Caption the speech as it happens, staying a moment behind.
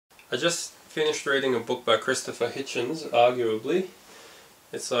I just finished reading a book by Christopher Hitchens, arguably.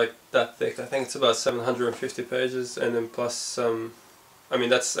 It's like that thick. I think it's about 750 pages, and then plus some... I mean,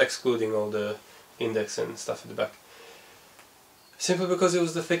 that's excluding all the index and stuff at the back. Simply because it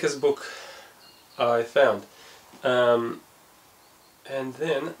was the thickest book I found. And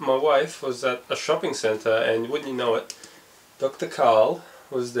then my wife was at a shopping centre, and wouldn't you know it, Dr Karl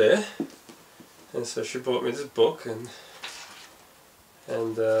was there. And so she bought me this book, and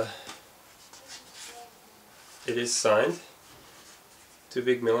it is signed to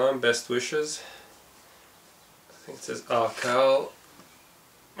Big Milan, best wishes. I think it says, "Ah, Karl,"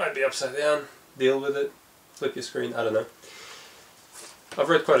 might be upside down, deal with it, flip your screen, I don't know. I've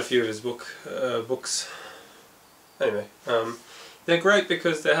read quite a few of his books. Anyway, they're great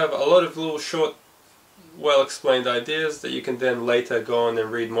because they have a lot of little short, well explained ideas that you can then later go on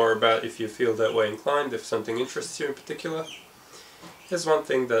and read more about if you feel that way inclined, if something interests you in particular. Here's one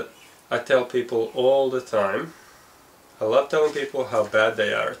thing that I tell people all the time. I love telling people how bad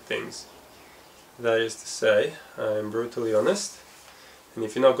they are at things. That is to say, I'm brutally honest, and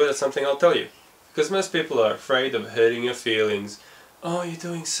if you're not good at something, I'll tell you. Because most people are afraid of hurting your feelings. "Oh, you're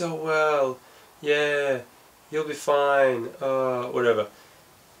doing so well, yeah, you'll be fine, whatever."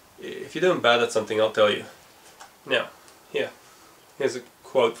 If you're doing bad at something, I'll tell you. Now, here's a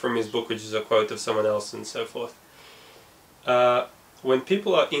quote from his book, which is a quote of someone else and so forth. When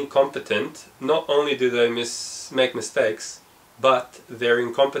people are incompetent, not only do they make mistakes, but their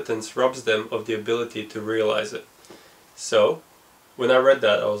incompetence robs them of the ability to realize it. So, when I read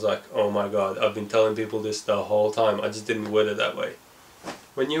that, I was like, oh my god, I've been telling people this the whole time, I just didn't word it that way.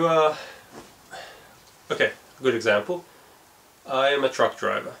 When you are... Okay, good example. I am a truck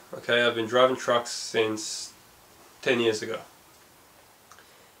driver, okay? I've been driving trucks since 10 years ago.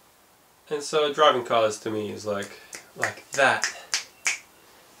 And so driving cars to me is like that.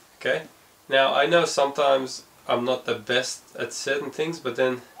 Okay? Now I know sometimes I'm not the best at certain things, but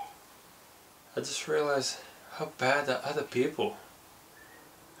then I just realize how bad are other people.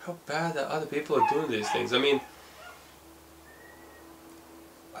 How bad that other people are doing these things. I mean,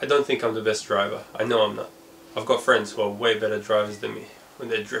 I don't think I'm the best driver. I know I'm not. I've got friends who are way better drivers than me. When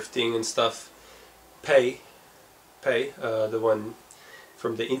they're drifting and stuff. Pay, the one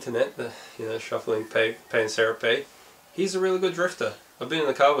from the internet, shuffling Pay and Sarah Pay. He's a really good drifter. I've been in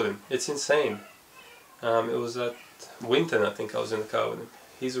the car with him. It's insane. It was at Winton, I think I was in the car with him.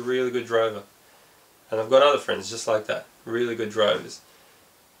 He's a really good driver. And I've got other friends just like that. Really good drivers.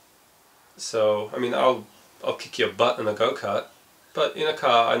 So, I mean, I'll kick your butt in a go-kart, but in a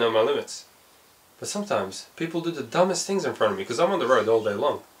car I know my limits. But sometimes people do the dumbest things in front of me because I'm on the road all day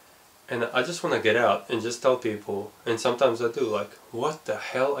long. And I just want to get out and just tell people, and sometimes I do, like, what the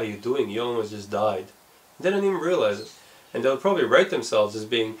hell are you doing? You almost just died. They don't even realize it. And they'll probably rate themselves as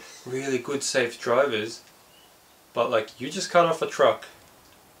being really good, safe drivers. But like, you just cut off a truck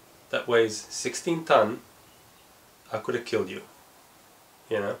that weighs 16 ton, I could have killed you.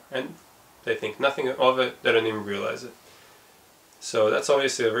 And they think nothing of it, they don't even realize it. So that's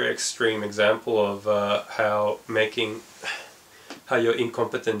obviously a very extreme example of how your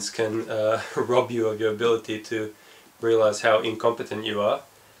incompetence can rob you of your ability to realize how incompetent you are.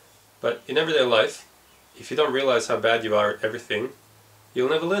 But in everyday life, if you don't realize how bad you are at everything, you'll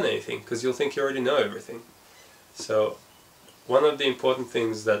never learn anything, because you'll think you already know everything. So, one of the important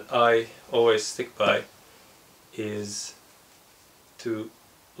things that I always stick by is to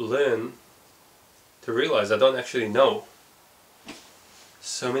learn to realize I don't actually know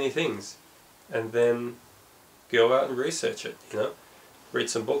so many things, and then go out and research it, read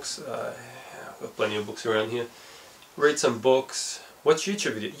some books. I've got plenty of books around here. Read some books. Watch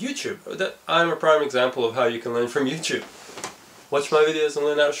YouTube videos. YouTube! I'm a prime example of how you can learn from YouTube. Watch my videos and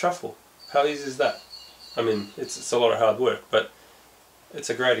learn how to shuffle. How easy is that? I mean, it's a lot of hard work, but it's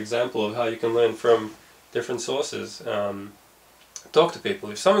a great example of how you can learn from different sources. Talk to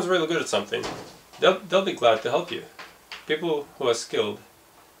people. If someone's really good at something, they'll be glad to help you. People who are skilled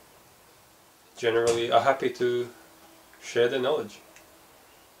generally are happy to share their knowledge.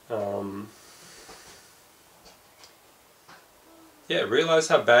 Yeah, realize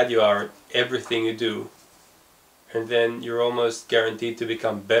how bad you are at everything you do, and then you're almost guaranteed to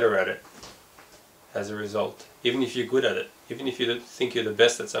become better at it as a result. Even if you're good at it, even if you don't think you're the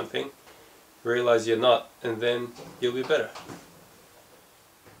best at something, realize you're not, and then you'll be better.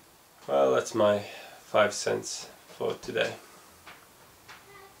 Well, that's my 5 cents for today.